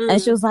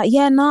 and she was like,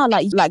 yeah, no,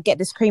 like get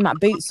this cream at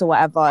Boots or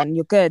whatever and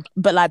you're good.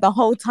 But like the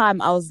whole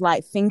time I was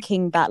like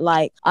thinking that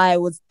like I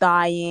was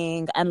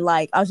dying, and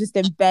like I was just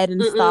in bed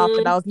and stuff,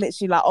 and I was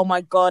literally like, oh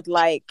my God,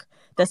 like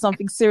there's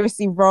something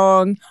seriously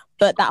wrong.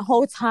 But that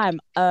whole time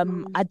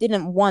I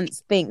didn't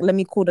once think, let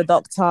me call the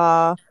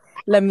doctor,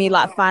 let me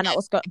like find out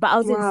what's going. But I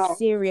was in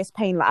serious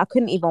pain, like I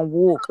couldn't even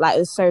walk, like it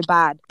was so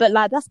bad. But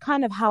like that's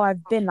kind of how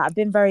I've been. Like I've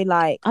been very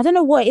like, I don't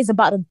know what it is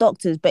about the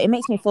doctors, but it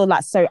makes me feel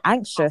like so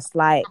anxious,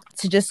 like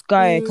to just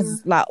go.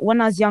 Because like when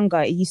I was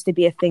younger, it used to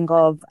be a thing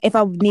of if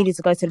I needed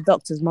to go to the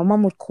doctors, my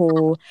mum would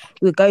call,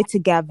 we'd go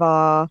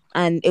together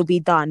and it'll be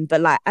done.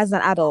 But like as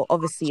an adult,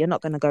 obviously you're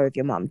not going to go with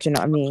your mum, do you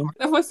know what I mean?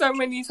 There were so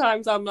many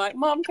times I'm like,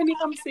 Mom, can you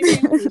come see me?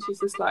 And she's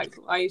just like,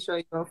 are you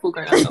sure you're a full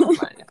grown adult? I'm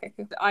like,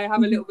 okay. I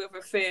have a little bit of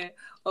a fear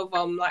of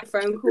like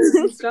phone calls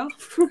and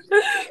stuff.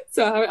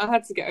 So I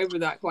had to get over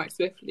that quite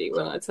swiftly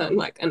when I turned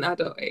like an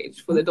adult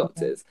age for the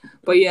doctors.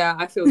 But yeah,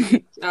 I feel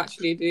like I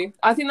actually do.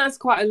 I think that's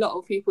quite a lot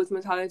of people's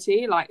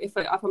mentality. Like if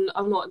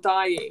I'm not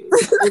dying,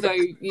 although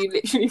you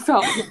literally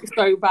felt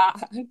so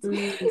bad,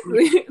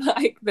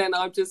 like then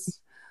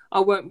I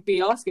won't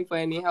be asking for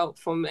any help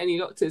from any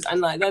doctors,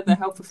 and like they're the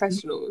health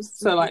professionals,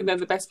 so like they're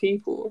the best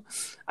people.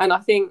 And I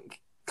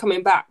think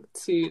coming back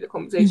to the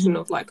conversation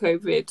of like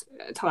COVID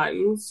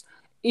times,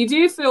 you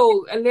do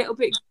feel a little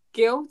bit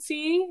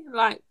guilty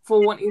like for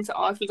wanting to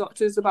ask the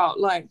doctors about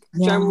like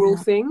general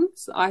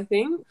things, I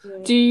think.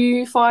 Do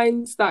you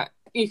find that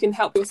you can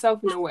help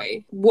yourself in a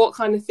way? What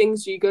kind of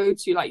things do you go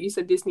to? Like you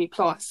said Disney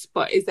Plus,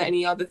 but is there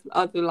any other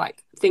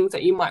like things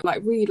that you might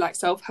like read, like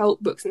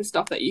self-help books and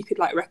stuff that you could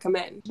like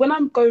recommend? When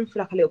I'm going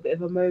through like a little bit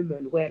of a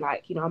moment where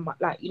like, you know, I might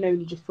like, you know,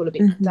 you just feel a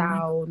bit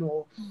down,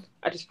 or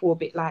I just feel a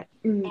bit like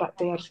that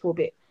day I just feel a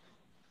bit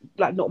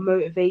like not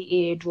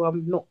motivated, or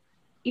I'm not,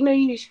 you know,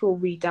 you just feel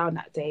really down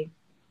that day.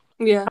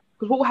 Yeah.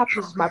 Because what will happen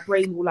is my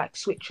brain will like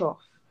switch off,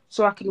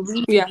 so I can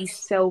read these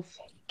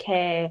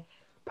self-care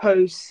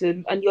posts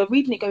and you're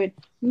reading it going,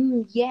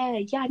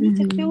 I need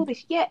to feel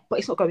this, but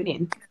it's not going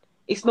in.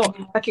 It's not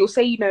like it will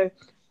say, you know,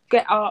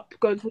 get up,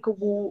 go and take a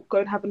walk, go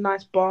and have a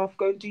nice bath,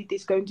 go and do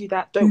this, go and do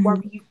that. Don't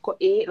worry, you've got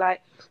it.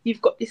 Like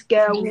you've got this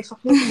girl and stuff.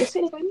 You're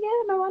sitting there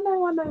going,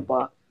 I know,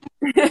 but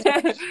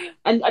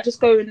and I just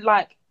go and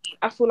like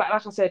I feel like I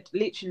said,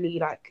 literally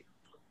like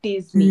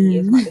Disney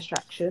is my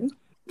distraction.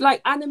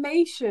 Like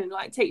animation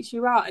like takes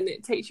you out, and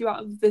it takes you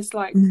out of this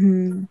like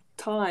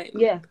time.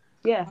 Yeah,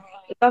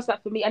 it does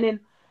that for me.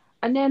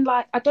 And then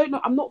like I don't know,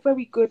 I'm not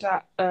very good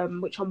at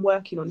which I'm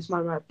working on. It's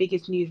my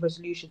biggest New Year's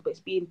resolution, but it's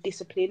being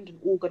disciplined and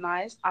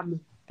organized. I'm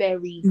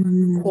very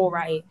poor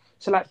at it.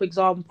 So like for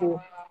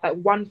example, like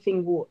one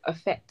thing will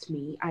affect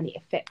me and it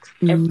affects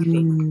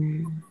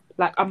everything.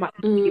 Like I might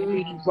be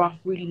really rough,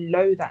 really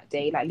low that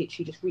day, like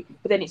literally just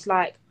but then it's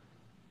like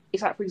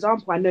for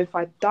example, I know if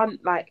I'd done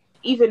like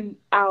even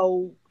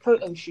our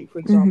photo shoot, for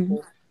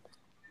example,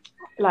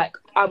 like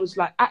I was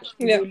like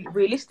actually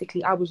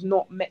realistically I was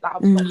not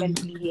not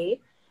mentally here,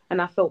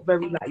 and I felt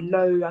very like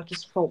low. I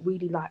just felt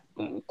really like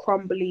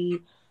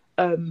crumbly,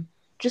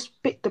 just a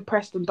bit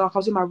depressed and dark. I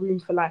was in my room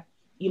for like,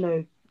 you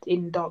know,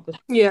 in darkness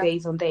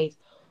days on days.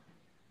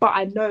 But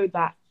I know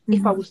that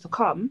if I was to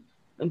come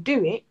and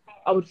do it,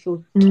 I would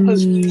feel 10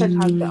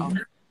 times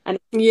better. And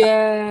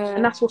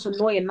and that's what's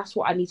annoying. That's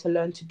what I need to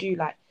learn to do.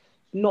 Like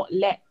not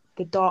let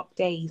the dark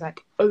days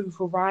like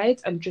override,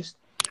 and just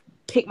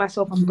pick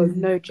myself up and go,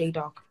 no,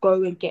 Jada,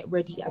 go and get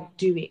ready and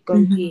do it.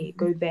 Go here,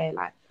 go there.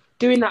 Like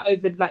doing that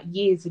over like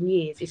years and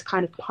years, it's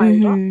kind of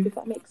piled up, if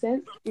that makes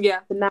sense. Yeah.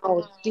 So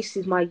now this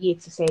is my year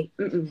to say,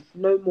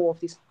 no more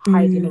of this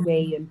hiding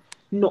away and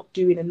not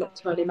doing and not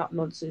turning up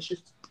nonsense.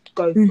 Just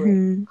go for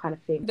it, kind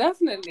of thing.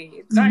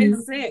 Definitely. That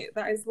is it.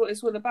 That is what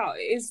it's all about.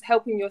 It is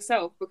helping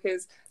yourself,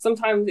 because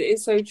sometimes it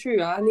is so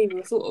true. I hadn't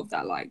even thought of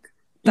that, like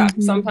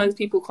that sometimes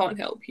people can't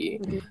help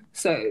you.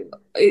 So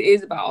it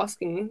is about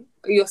asking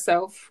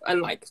yourself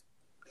and like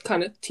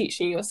kind of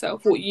teaching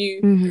yourself what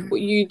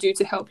you do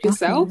to help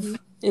yourself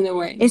in a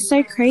way. It's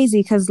so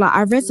crazy because like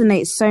I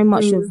resonate so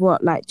much with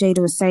what like Jada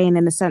was saying,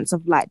 in the sense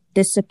of like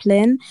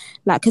discipline,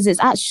 like because it's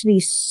actually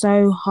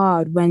so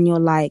hard when you're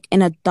like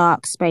in a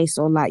dark space,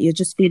 or like you're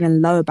just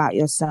feeling low about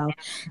yourself,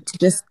 to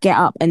just get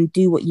up and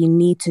do what you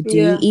need to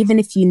do, even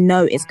if you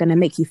know it's going to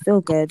make you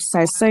feel good. So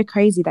it's so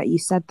crazy that you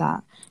said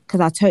that, because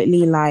I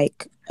totally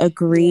like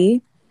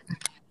agree.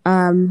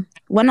 When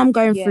I'm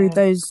going through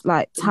those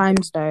like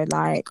times though,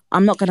 like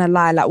I'm not gonna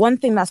lie, like one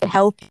thing that's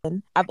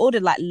helping, I've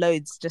ordered like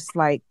loads, just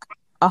like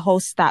a whole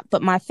stack,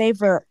 but my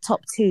favorite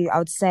top two, I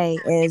would say,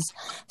 is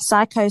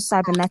Psycho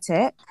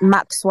Cybernetic,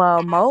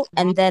 Maxwell Maltz,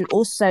 and then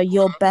also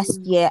Your Best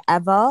Year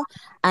Ever.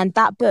 And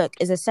that book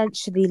is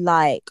essentially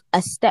like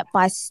a step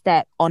by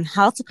step on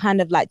how to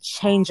kind of like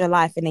change your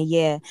life in a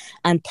year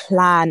and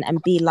plan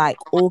and be like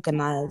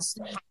organized.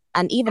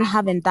 And even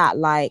having that,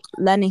 like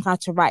learning how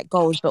to write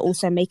goals, but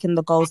also making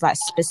the goals like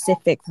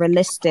specific,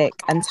 realistic,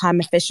 and time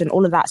efficient,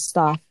 all of that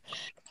stuff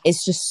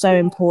is just so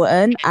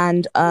important.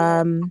 And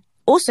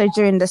also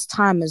during this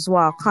time as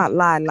well, I can't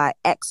lie, like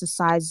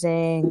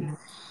exercising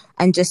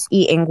and just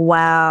eating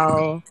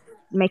well,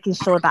 making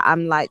sure that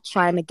I'm like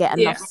trying to get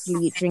enough Yes.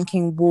 sleep,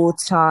 drinking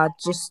water,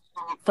 just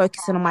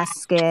focusing on my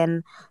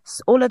skin.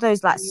 All of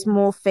those like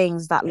small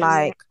things that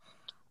like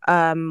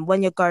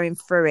when you're going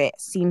through it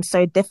seems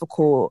so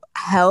difficult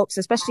helps,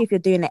 especially if you're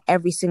doing it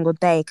every single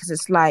day, because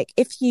it's like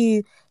if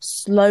you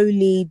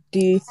slowly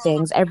do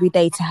things every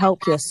day to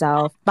help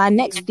yourself, by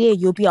next year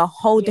you'll be a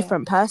whole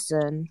different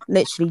person.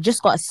 Literally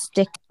just got to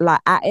stick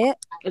like at it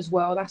as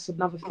well. That's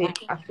another thing.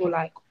 I feel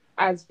like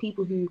as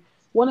people who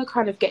want to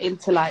kind of get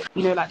into like,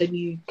 you know, like the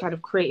new kind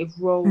of creative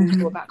roles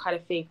or that kind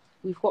of thing,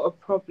 we've got a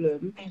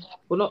problem.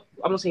 Well, not,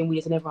 I'm not saying we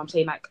as an everyone, I'm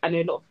saying like I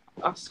know a lot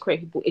of us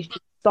creative people is just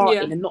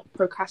starting and not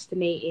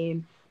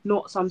procrastinating,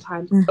 not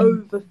sometimes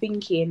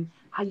overthinking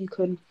how you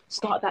can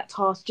start that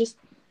task. Just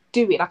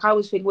do it. Like I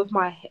always think with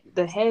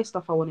the hair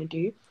stuff I want to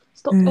do,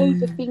 stop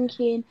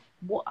overthinking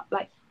what,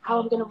 like,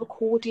 how I'm going to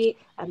record it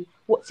and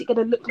what's it going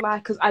to look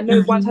like, because I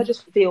know once I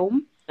just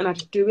film and I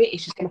just do it,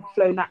 it's just going to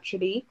flow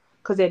naturally,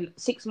 because then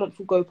 6 months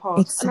will go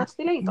past and I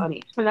still ain't done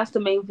it. And that's the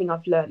main thing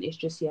I've learned, is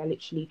just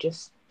literally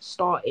just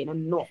starting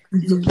and not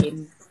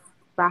looking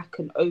back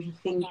and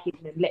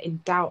overthinking and letting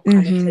doubt kind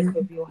of take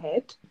over your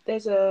head.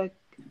 There's a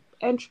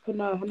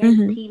entrepreneur, her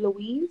name's P.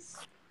 Louise,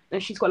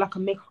 and she's got like a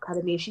makeup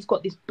academy, and she's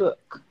got this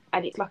book,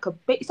 and it's like a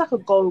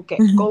goal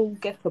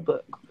getter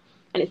book,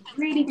 and it's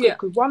really good,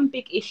 because one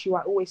big issue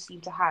I always seem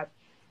to have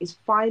is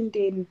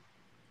finding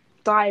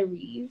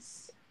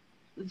diaries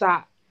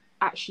that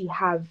actually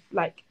have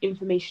like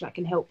information that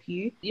can help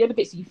you. The other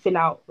bits that you fill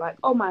out, like,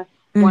 oh, my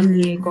 1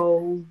 year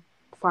goal,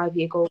 5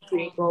 year goal,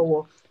 3 year goal,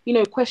 or, you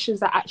know,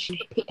 questions that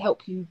actually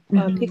help you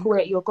pick away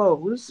at your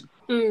goals.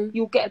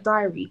 You'll get a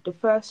diary. The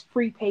first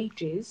 3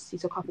 pages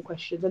is a couple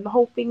questions, and the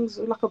whole thing's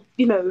like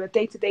a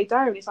day-to-day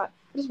diary. It's like,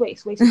 I just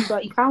wasted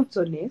 £30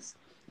 on this.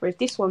 Whereas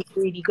this one's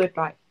really good,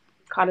 like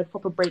kind of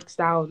proper breaks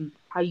down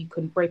how you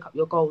can break up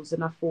your goals.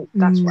 And I thought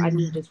that's what I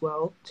need as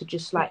well, to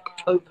just like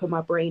open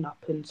my brain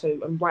up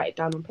and write it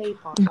down on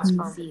paper.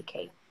 And see,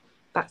 okay,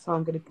 that's how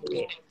I'm gonna do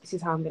it. This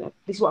is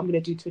what I'm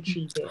gonna do to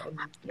achieve it.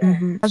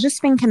 And, I was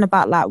just thinking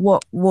about like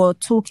what we're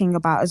talking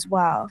about as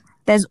well.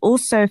 There's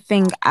also a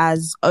thing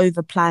as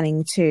over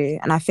planning too,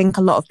 and I think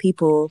a lot of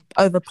people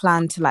over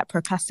plan to like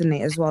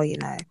procrastinate as well, you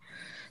know.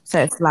 So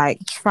it's like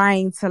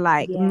trying to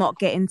like not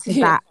get into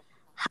that,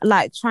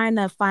 like trying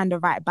to find the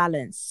right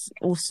balance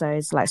also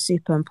is like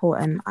super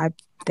important, I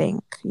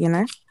think, you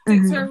know.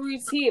 It's a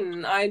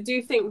routine. I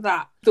do think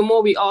that the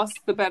more we ask,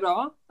 the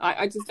better.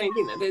 I just don't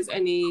think that there's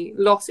any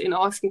loss in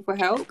asking for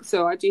help.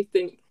 So I do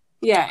think,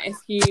 if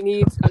you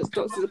need a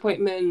doctor's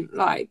appointment,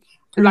 like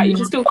you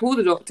can still call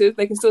the doctors.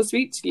 They can still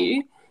speak to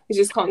you. You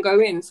just can't go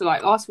in. So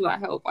like ask for that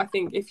help. I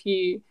think if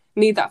you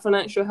need that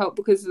financial help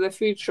because of the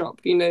food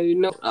shop, you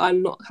know,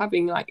 I'm not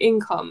having like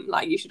income,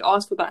 like you should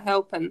ask for that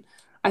help. And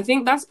I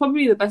think that's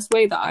probably the best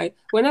way that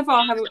whenever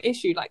I have an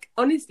issue, like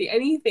honestly,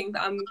 anything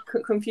that I'm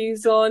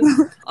confused on,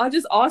 I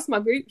just ask my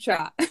group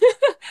chat.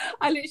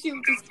 I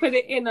literally just put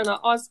it in and I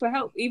ask for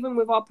help. Even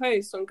with our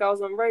post on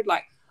Girls on Road,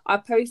 like I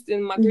post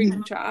in my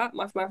group chat,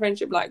 my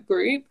friendship like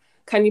group,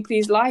 can you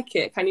please like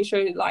it? Can you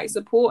show like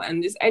support?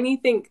 And just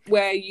anything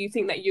where you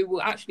think that you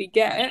will actually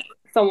get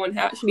someone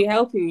actually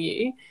helping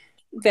you,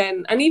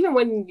 then, and even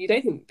when you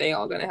don't think they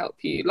are going to help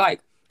you,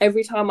 like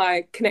every time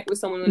I connect with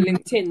someone on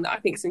LinkedIn that I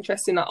think is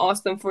interesting, I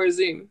ask them for a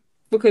Zoom,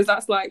 because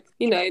that's like,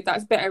 you know,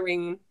 that's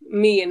bettering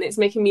me and it's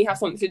making me have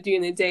something to do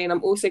in the day. And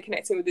I'm also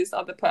connecting with this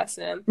other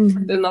person,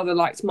 another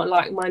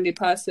like-minded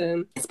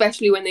person,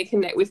 especially when they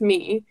connect with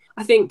me.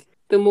 I think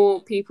the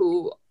more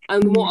people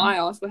and the more I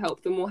ask for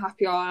help, the more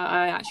happier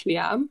I actually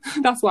am.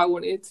 That's why I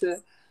wanted to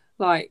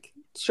like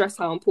stress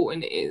how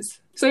important it is.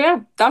 So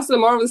yeah, that's the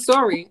moral of the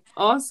story.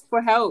 Ask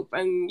for help,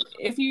 and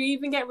if you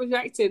even get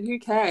rejected, who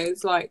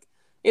cares? Like,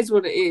 it's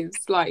what it is.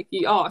 Like,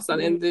 you asked at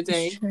the end of the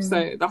day.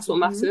 So that's what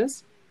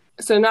matters.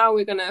 So now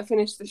we're gonna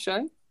finish the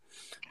show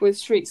with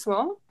Street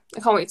Smart.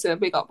 I can't wait to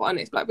big up our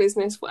next Black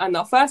business and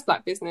our first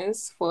Black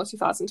business for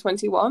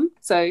 2021.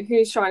 So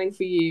who's shining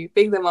for you?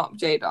 Big them up,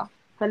 Jada.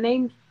 Her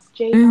name's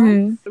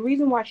Jada. The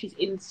reason why she's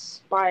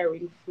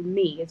inspiring for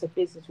me as a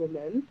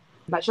businesswoman,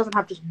 like she doesn't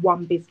have just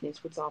one business,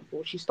 for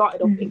example. She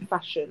started off in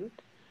fashion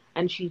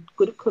and she's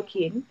good at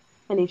cooking,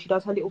 and then she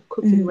does her little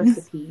cooking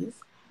recipes,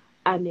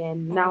 and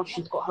then now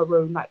she's got her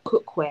own like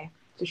cookware.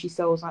 So she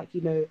sells like,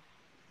 you know,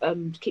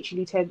 kitchen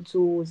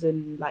utensils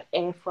and like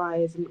air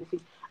fryers and little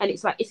things. And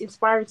it's like, it's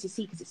inspiring to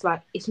see because it's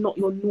like, it's not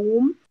your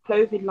norm.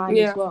 Clothing line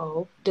as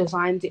well,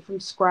 designs it from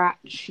scratch.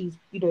 She's,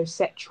 you know,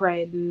 set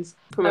trends.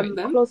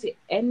 Closet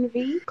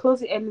Envy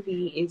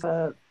is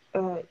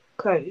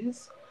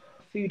clothes.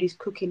 Food is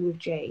cooking with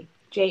Jai.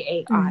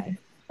 Jai.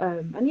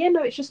 And yeah,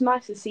 no, it's just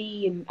nice to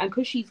see, and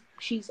because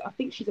she's I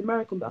think she's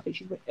American, but I think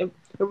she's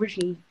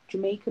originally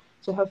Jamaican,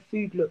 so her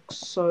food looks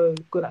so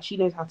good. Like, she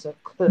knows how to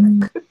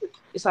cook.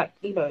 It's like,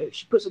 you know,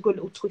 she puts a good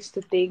little twist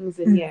to things,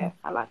 and yeah,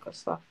 I like her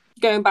stuff.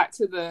 Going back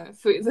to the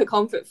food, the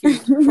comfort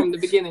food from the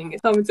beginning,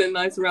 it's coming to a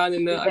nice round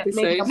in the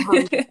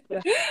episode.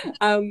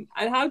 And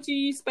how do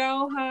you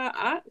spell her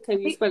at?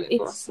 Can you spell it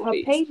for us? Her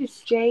page is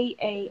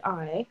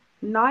Jai.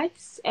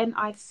 Nice,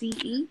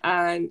 NICE.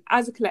 And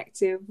as a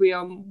collective, we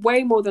are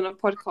way more than a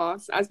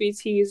podcast. As we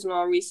teased in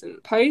our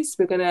recent posts,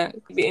 we're going to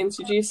be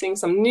introducing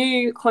some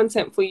new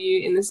content for you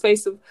in the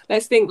space of,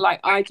 let's think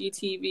like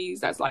IGTVs.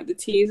 That's like the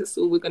tease. That's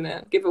all we're going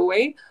to give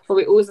away. But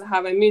we also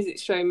have a music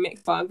show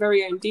mixed by our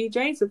very own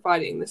DJ,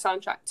 providing the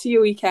soundtrack to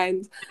your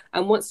weekend.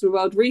 And once the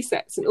world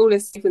resets and all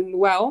is even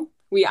well,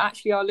 we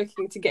actually are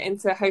looking to get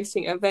into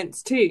hosting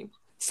events too.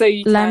 So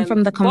you can learn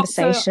from the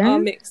conversation. Our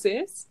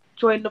mixes.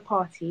 Join the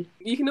party.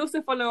 You can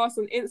also follow us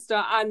on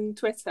Insta and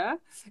Twitter.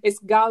 It's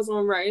Gals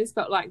on Road,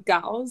 spelled like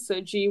gals,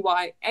 so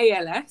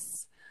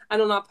GYALS.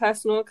 And on our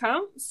personal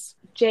accounts,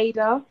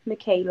 Jada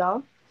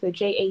Michaela, so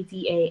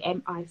JADAMICAELA,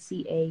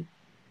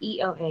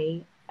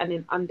 and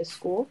then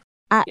 _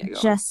 at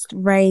Just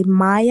Ray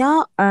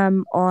Maya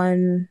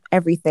on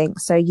everything,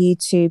 so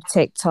YouTube,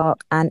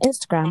 TikTok and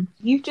Instagram.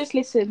 You've just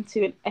listened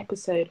to an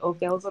episode of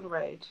Girls on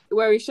Road,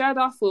 where we shared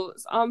our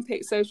thoughts,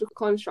 unpicked social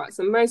constructs,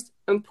 and most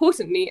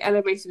importantly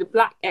elevated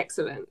Black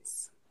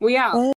excellence. We out.